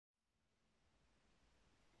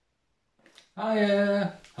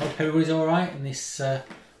I hope everybody's alright in this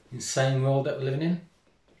insane world that we're living in.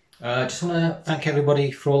 I just want to thank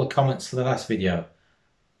everybody for all the comments for the last video.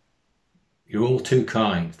 You're all too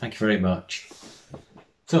kind. Thank you very much.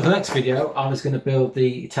 So for the next video, I was going to build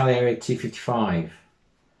the Italia T55.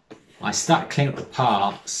 I started cleaning up the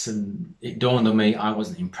parts and it dawned on me I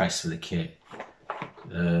wasn't impressed with the kit.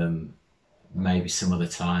 Maybe some other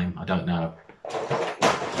time, I don't know.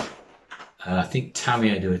 I think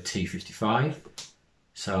Tamiya do a T55,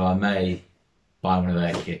 so I may buy one of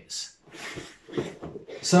their kits.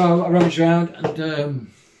 So I rummaged around and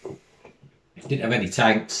didn't have any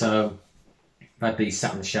tanks, so I had these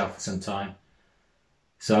sat on the shelf for some time.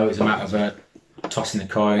 So it was a matter of tossing the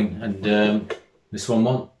coin, and this one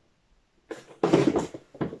won.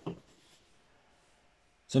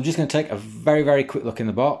 So I'm just going to take a very quick look in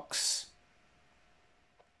the box.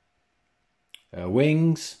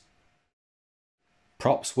 Wings,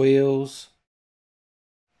 props wheels,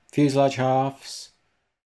 fuselage halves,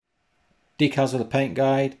 decals with a paint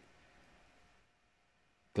guide,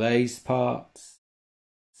 glazed parts.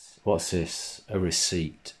 What's this? A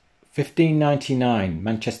receipt. £15.99,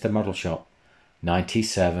 Manchester Model Shop,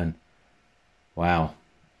 97. Wow.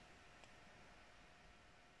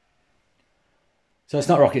 So it's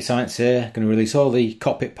not rocket science here. Going to release all the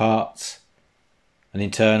cockpit parts and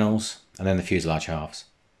internals, and then the fuselage halves.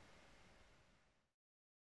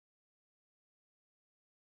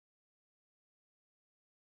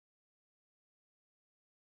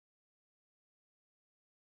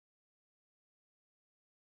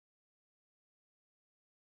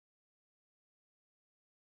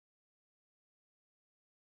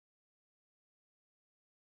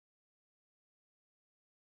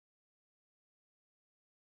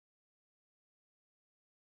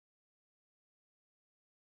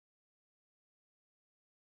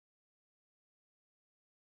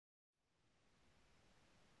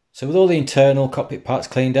 So with all the internal cockpit parts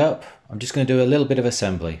cleaned up, I'm just going to do a little bit of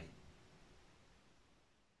assembly.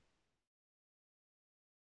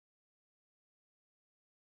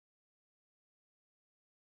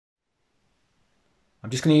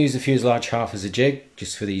 I'm just going to use the fuselage half as a jig,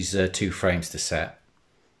 just for these two frames to set.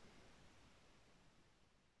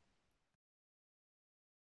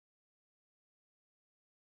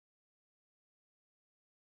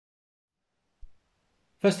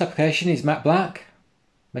 First application is matte black,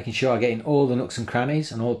 making sure I get in all the nooks and crannies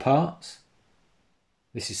and all the parts.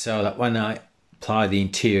 This is so that when I apply the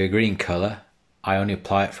interior green colour, I only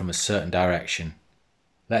apply it from a certain direction.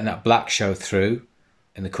 Letting that black show through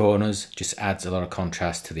in the corners just adds a lot of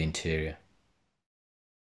contrast to the interior.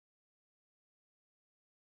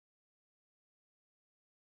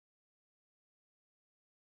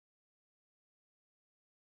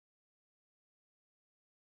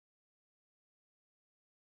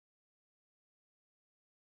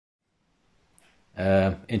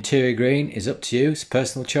 Interior green is up to you, it's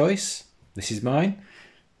personal choice. This is mine.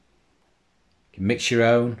 You can mix your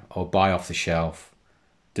own or buy off the shelf.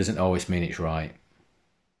 Doesn't always mean it's right.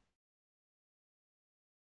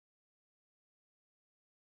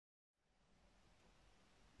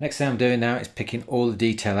 Next thing I'm doing now is picking all the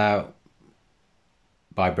detail out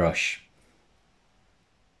by brush.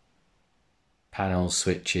 Panels,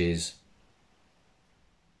 switches.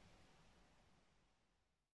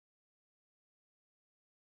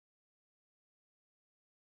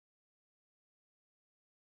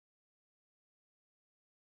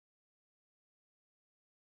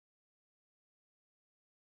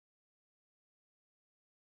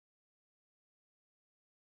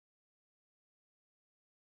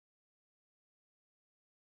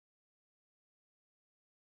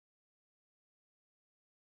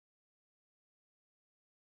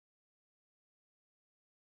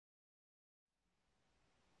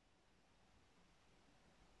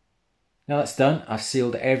 Now that's done, I've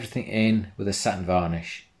sealed everything in with a satin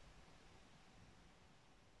varnish.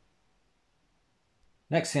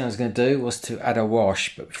 Next thing I was going to do was to add a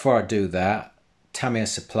wash, but before I do that, Tamiya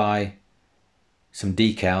supply some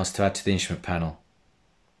decals to add to the instrument panel.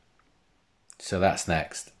 So that's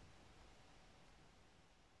next.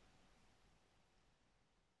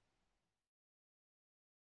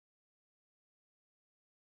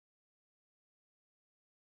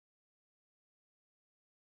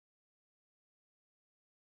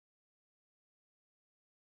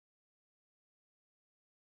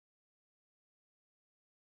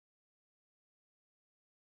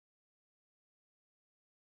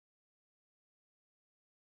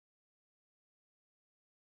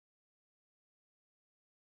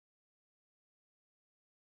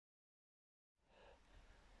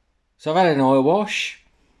 So I've added an oil wash.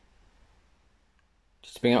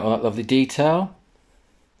 just to bring out all that lovely detail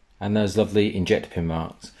and those lovely injector pin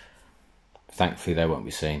marks. Thankfully they won't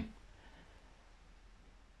be seen.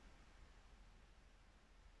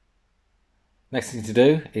 Next thing to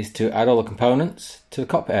do is to add all the components to the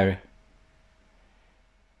cockpit area.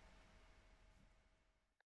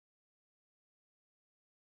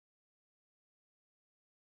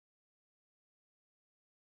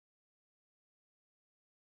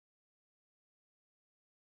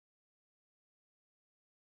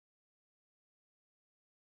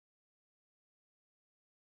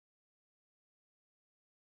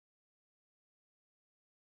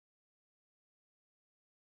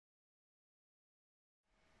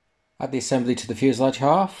 Add the assembly to the fuselage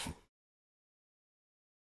half.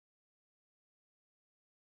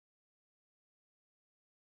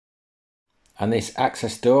 And this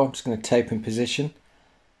access door, I'm just going to tape in position.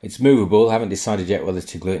 It's movable, I haven't decided yet whether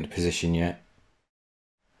to glue it into position yet.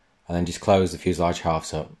 And then just close the fuselage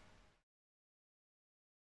halves up.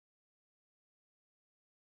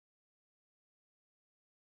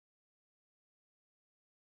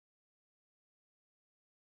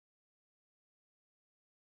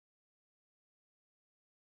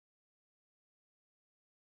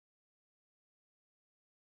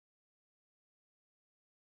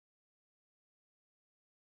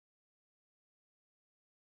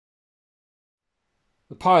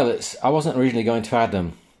 The pilots, I wasn't originally going to add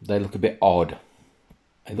them. They look a bit odd.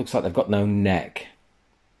 It looks like they've got no neck.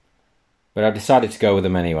 But I decided to go with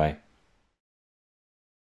them anyway.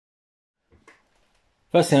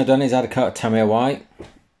 First thing I've done is add a coat of Tamiya white.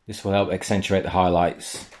 This will help accentuate the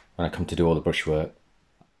highlights when I come to do all the brushwork.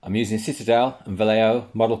 I'm using Citadel and Vallejo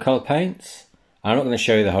model colour paints. I'm not going to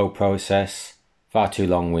show you the whole process, far too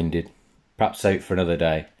long-winded. Perhaps save it for another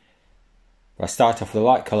day. But I start off with a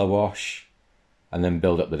light colour wash and then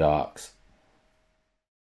build up the darks.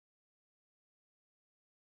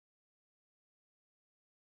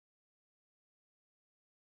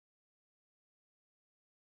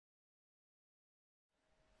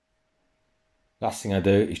 Last thing I do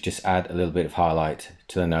is just add a little bit of highlight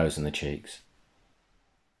to the nose and the cheeks.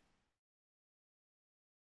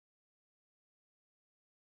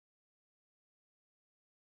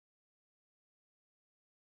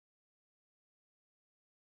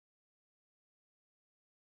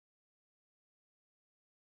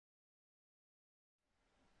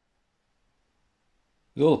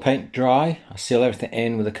 With all the paint dry, I seal everything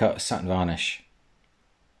in with a coat of satin varnish.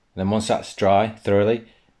 And then once that's dry thoroughly,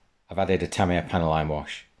 I've added a Tamiya panel line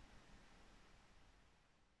wash.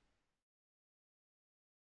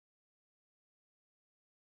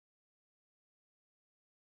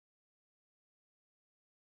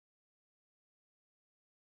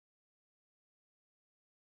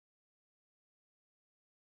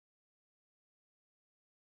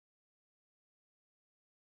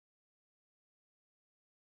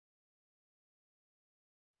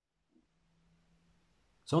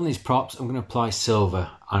 So on these props, I'm going to apply silver,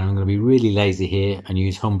 and I'm going to be really lazy here and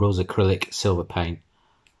use Humbrol's acrylic silver paint,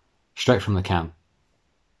 straight from the can.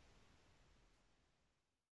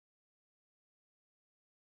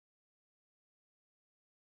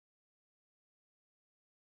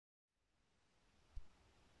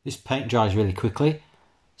 This paint dries really quickly,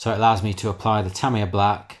 so it allows me to apply the Tamiya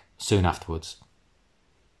black soon afterwards.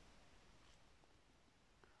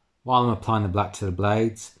 While I'm applying the black to the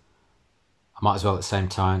blades, I might as well at the same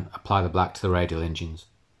time apply the black to the radial engines.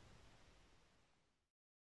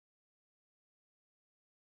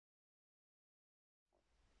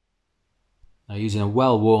 Now, using a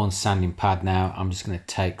well-worn sanding pad now, I'm just going to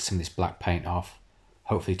take some of this black paint off,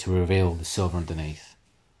 hopefully to reveal the silver underneath.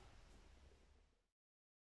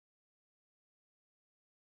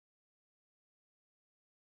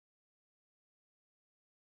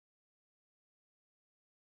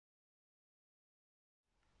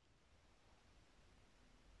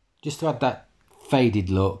 Just to add that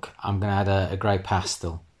faded look, I'm going to add a grey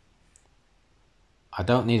pastel. I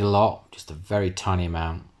don't need a lot, just a very tiny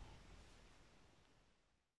amount.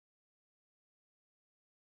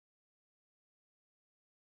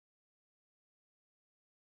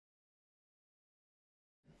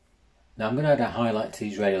 Now I'm going to add a highlight to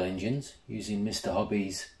these radial engines using Mr.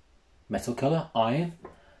 Hobby's metal colour, iron,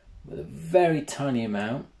 with a very tiny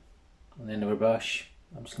amount on the end of a brush.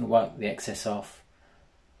 I'm just going to wipe the excess off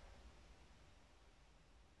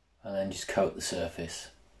and then just coat the surface.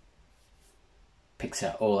 Picks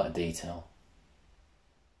out all that detail.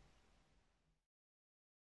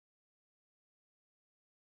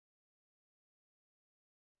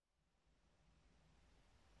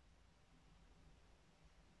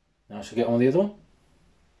 Now I shall get on with the other one.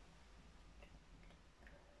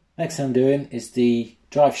 Next thing I'm doing is the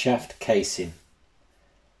drive shaft casing.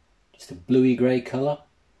 Just a bluey grey colour.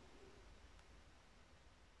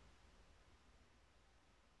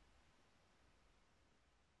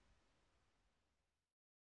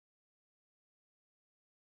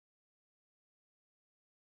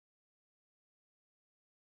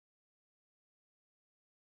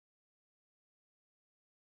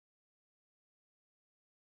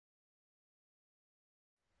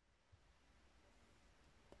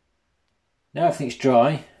 Now everything's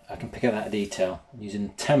dry, I can pick out that detail. I'm using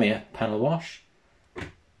Tamiya panel wash.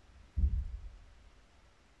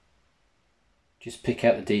 Just pick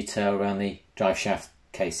out the detail around the drive shaft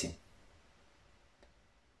casing.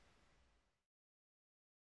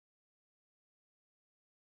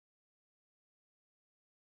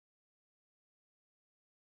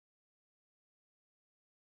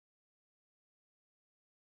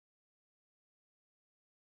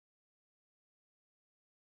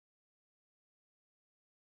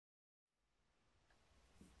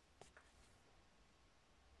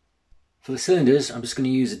 For the cylinders, I'm just going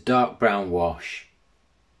to use a dark brown wash.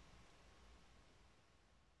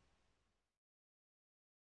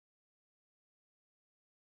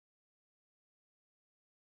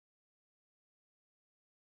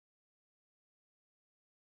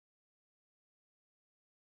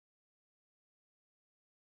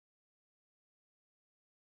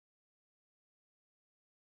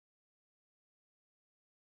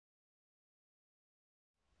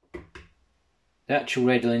 The actual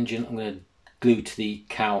radial engine I'm going to glue to the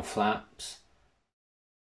cowl flaps.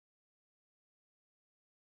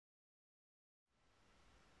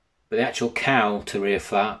 But the actual cowl to rear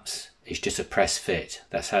flaps is just a press fit.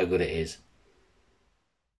 That's how good it is.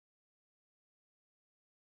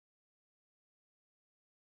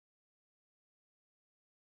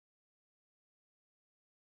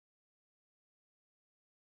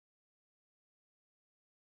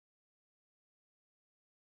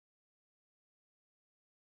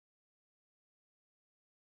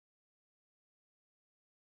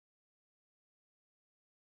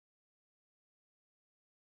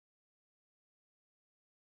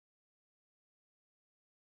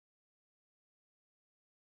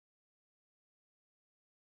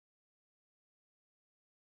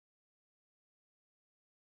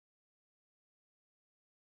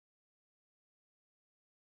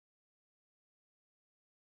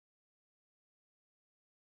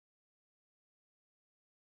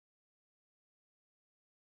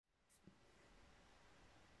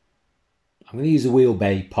 I'm going to use the wheel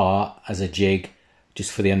bay part as a jig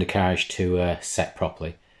just for the undercarriage to set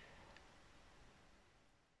properly.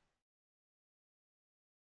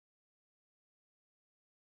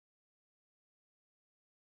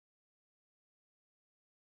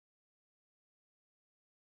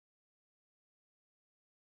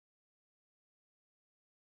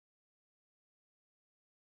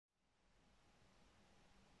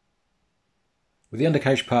 With the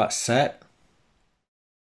undercarriage part set,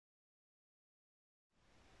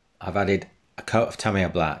 I've added a coat of Tamiya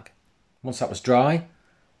black. Once that was dry,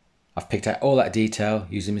 I've picked out all that detail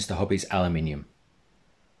using Mr. Hobby's aluminium.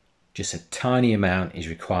 Just a tiny amount is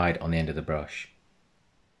required on the end of the brush.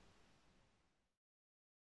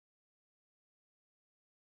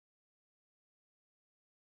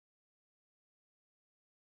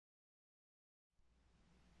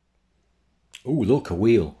 Ooh, look, a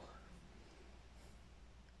wheel.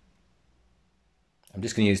 I'm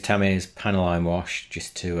just going to use Tamiya's Panaline wash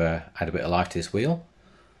just to add a bit of life to this wheel.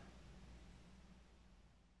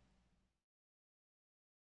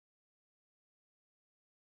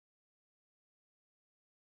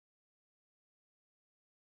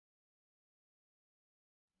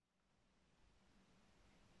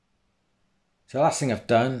 So the last thing I've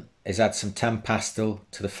done is add some tan pastel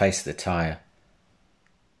to the face of the tyre.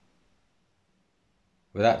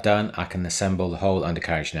 With that done, I can assemble the whole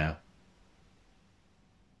undercarriage now.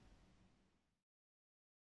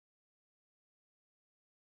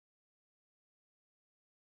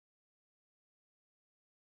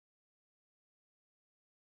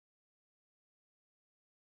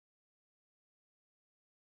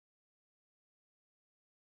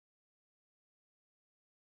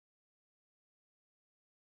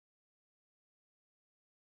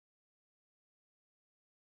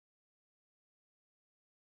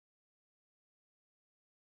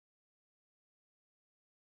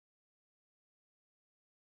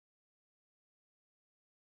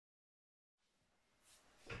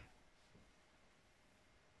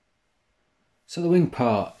 So the wing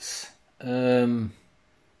parts, not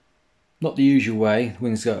the usual way the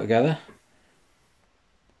wings go together.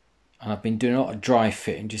 And I've been doing a lot of dry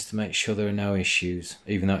fitting just to make sure there are no issues,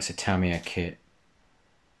 even though it's a Tamiya kit.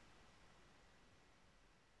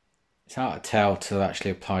 It's hard to tell till I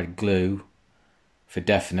actually applied glue for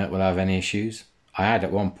definite will I have any issues. I had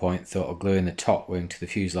at one point thought of gluing the top wing to the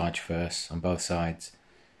fuselage first on both sides.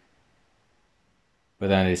 But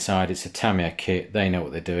then I decided it's a Tamiya kit, they know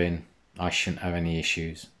what they're doing, I shouldn't have any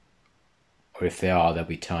issues. Or if they are, they'll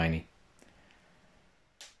be tiny.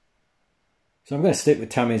 So I'm going to stick with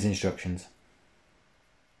Tamiya's instructions.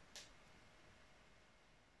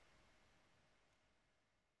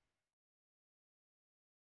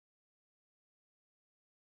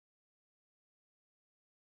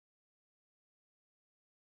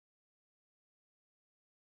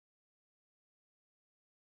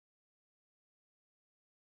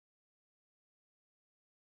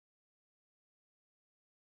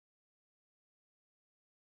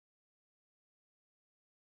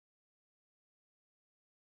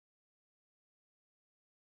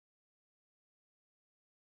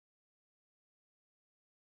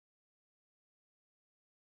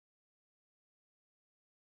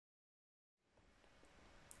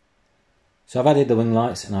 So I've added the wing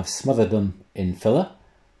lights and I've smothered them in filler.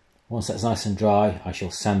 Once that's nice and dry, I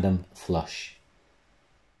shall sand them flush.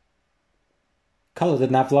 Colour the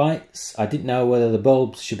nav lights. I didn't know whether the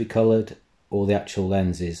bulbs should be coloured or the actual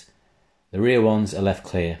lenses. The rear ones are left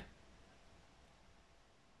clear.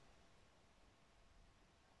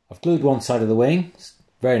 I've glued one side of the wing,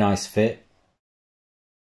 very nice fit.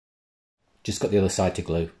 Just got the other side to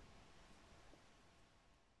glue.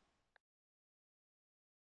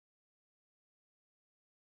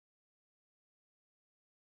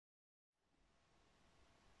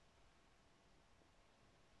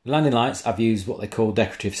 The landing lights, I've used what they call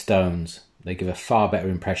decorative stones. They give a far better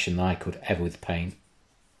impression than I could ever with paint.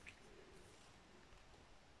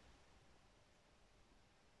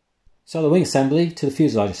 So the wing assembly to the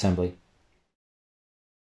fuselage assembly.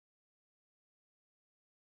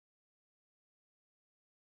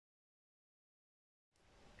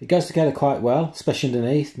 It goes together quite well, especially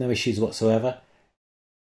underneath, no issues whatsoever.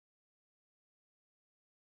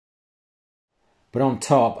 But on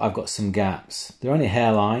top I've got some gaps. They're only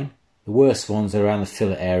hairline. The worst ones are around the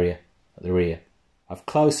fillet area at the rear. I've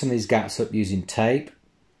closed some of these gaps up using tape.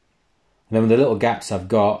 And then with the little gaps I've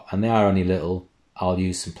got, and they are only little, I'll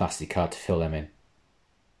use some plastic card to fill them in.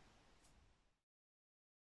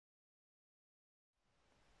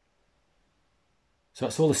 So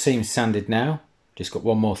that's all the seams sanded now. Just got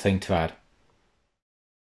one more thing to add.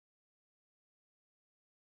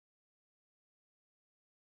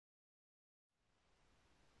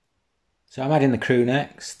 So I'm adding the crew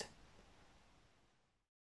next.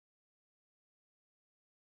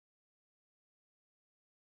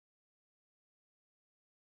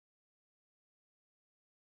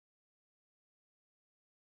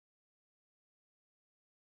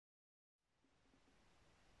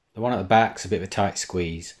 The one at the back's a bit of a tight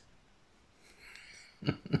squeeze.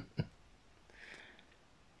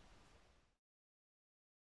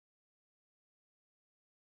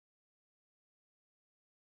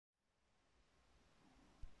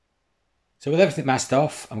 So with everything masked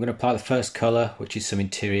off, I'm going to apply the first colour, which is some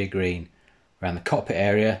interior green, around the cockpit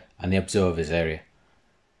area and the observers area.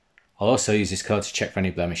 I'll also use this colour to check for any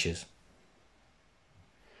blemishes.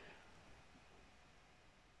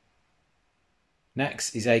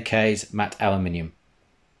 Next is AK's matte aluminium.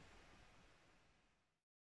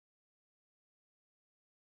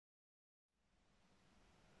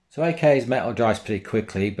 So AK's metal dries pretty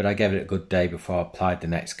quickly, but I gave it a good day before I applied the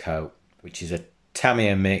next coat, which is a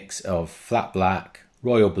Tamiya mix of flat black,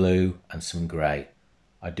 royal blue and some grey.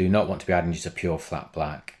 I do not want to be adding just a pure flat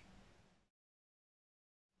black.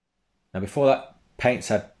 Now before that paint's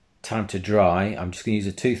had time to dry, I'm just going to use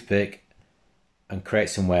a toothpick and create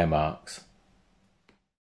some wear marks.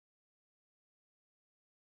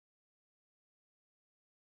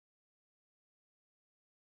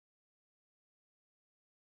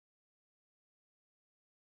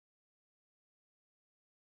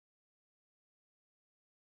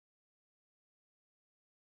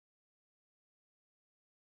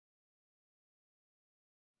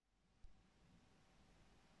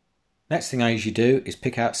 Next thing I usually do is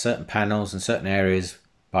pick out certain panels and certain areas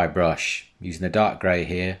by brush, using the dark grey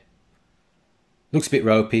here. Looks a bit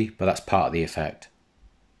ropey, but that's part of the effect.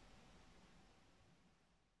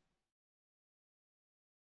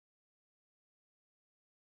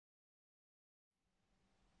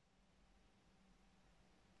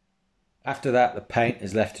 After that, the paint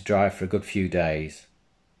is left to dry for a good few days.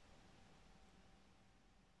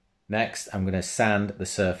 Next, I'm going to sand the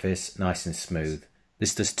surface nice and smooth.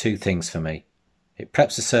 This does two things for me. It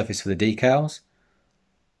preps the surface for the decals,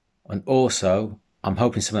 and also I'm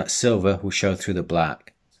hoping some of that silver will show through the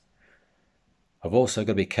black. I've also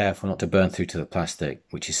got to be careful not to burn through to the plastic,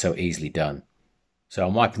 which is so easily done. So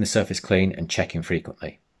I'm wiping the surface clean and checking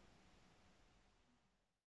frequently.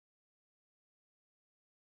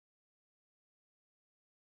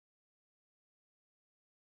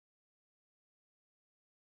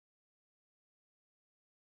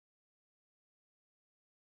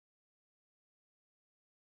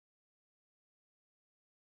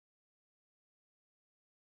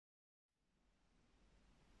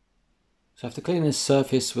 So after cleaning the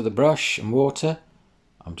surface with a brush and water,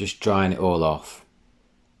 I'm just drying it all off.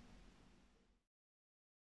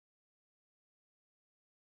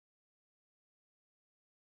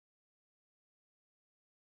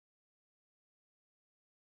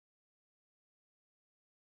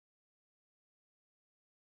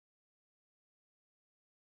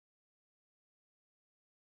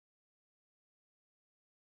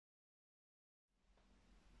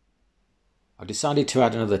 I've decided to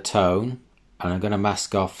add another tone, and I'm going to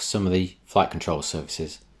mask off some of the flight control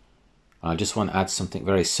surfaces. I just want to add something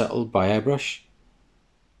very subtle by airbrush.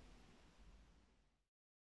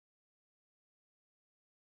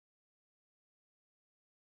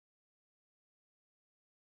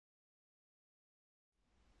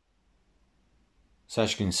 So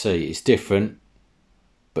as you can see, it's different,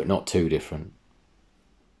 but not too different.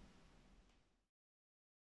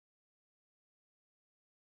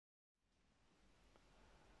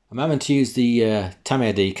 I'm having to use the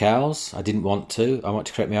Tamiya decals. I didn't want to. I want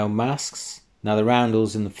to create my own masks. Now the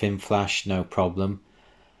roundels and the fin flash, no problem.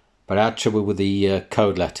 But I had trouble with the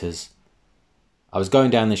code letters. I was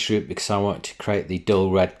going down this route because I wanted to create the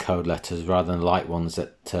dull red code letters rather than light ones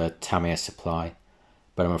that Tamiya supply.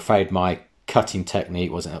 But I'm afraid my cutting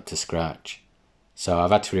technique wasn't up to scratch. So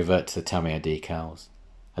I've had to revert to the Tamiya decals.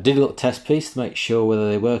 I did a little test piece to make sure whether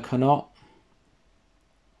they work or not.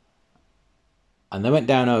 And they went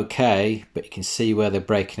down okay, but you can see where they're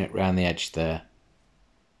breaking it around the edge there.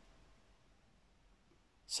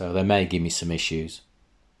 So they may give me some issues.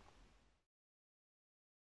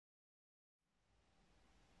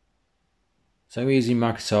 So I'm using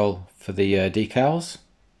Microsol for the decals.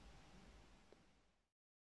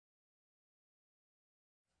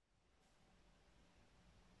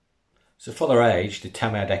 So for their age, the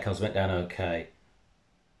Tamiya decals went down okay.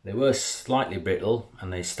 They were slightly brittle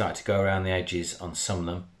and they started to go around the edges on some of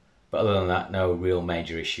them, but other than that, no real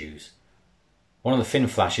major issues. One of the fin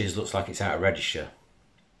flashes looks like it's out of register.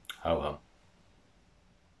 Oh well.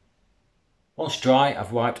 Once dry,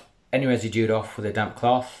 I've wiped any residue off with a damp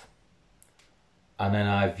cloth, and then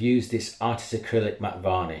I've used this artist acrylic matte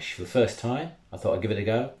varnish for the first time. I thought I'd give it a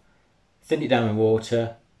go. Thinned it down with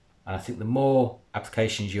water, and I think the more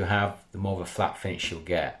applications you have, the more of a flat finish you'll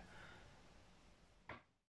get.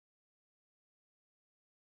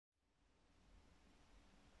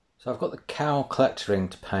 So I've got the cowl collector ring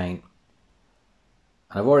to paint,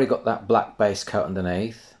 and I've already got that black base coat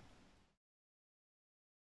underneath.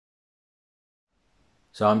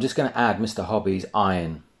 So I'm just going to add Mr. Hobby's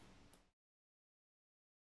iron.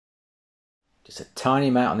 Just a tiny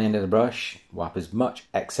amount on the end of the brush, wipe as much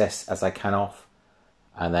excess as I can off,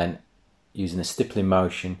 and then using a stippling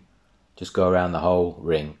motion, just go around the whole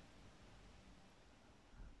ring.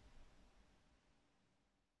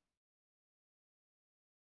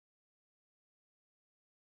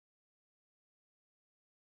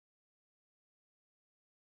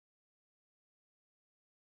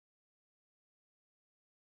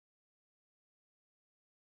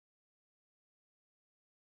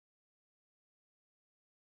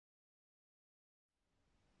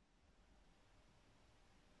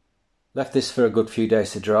 Left this for a good few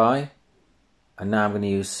days to dry, and now I'm going to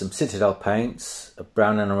use some Citadel paints, a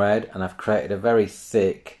brown and a red, and I've created a very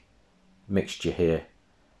thick mixture here.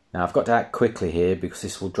 Now I've got to act quickly here because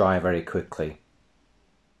this will dry very quickly.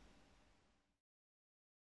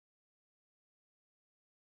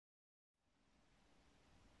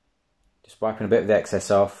 Just wiping a bit of the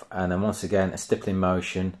excess off, and then once again a stippling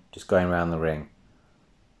motion, just going around the ring.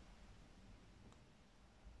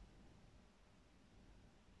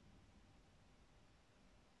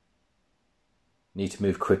 Need to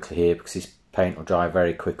move quickly here because this paint will dry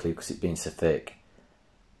very quickly because it's been so thick.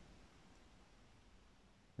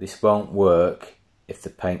 This won't work if the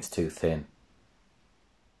paint's too thin.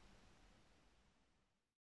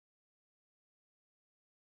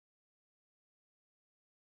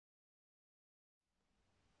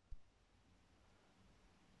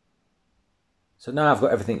 So now I've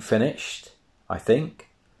got everything finished, I think.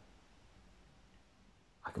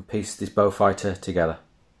 I can piece this Beaufighter together.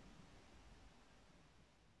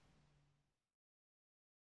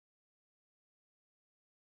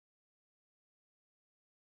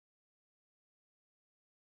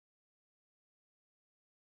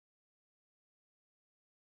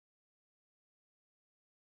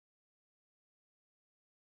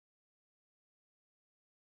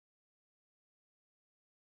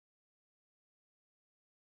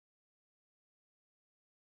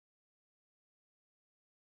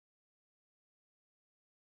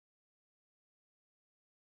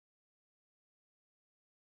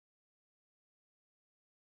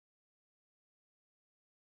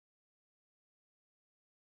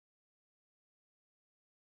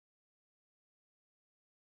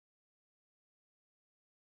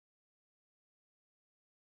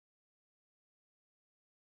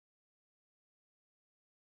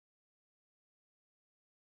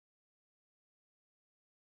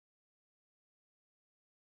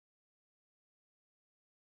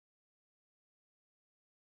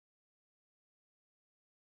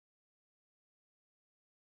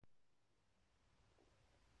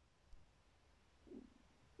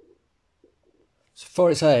 So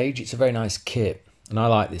for its age, it's a very nice kit, and I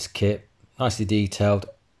like this kit. Nicely detailed,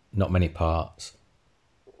 not many parts.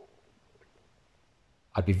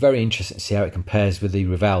 I'd be very interested to see how it compares with the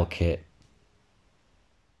Revell kit.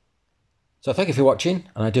 So thank you for watching,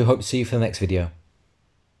 and I do hope to see you for the next video.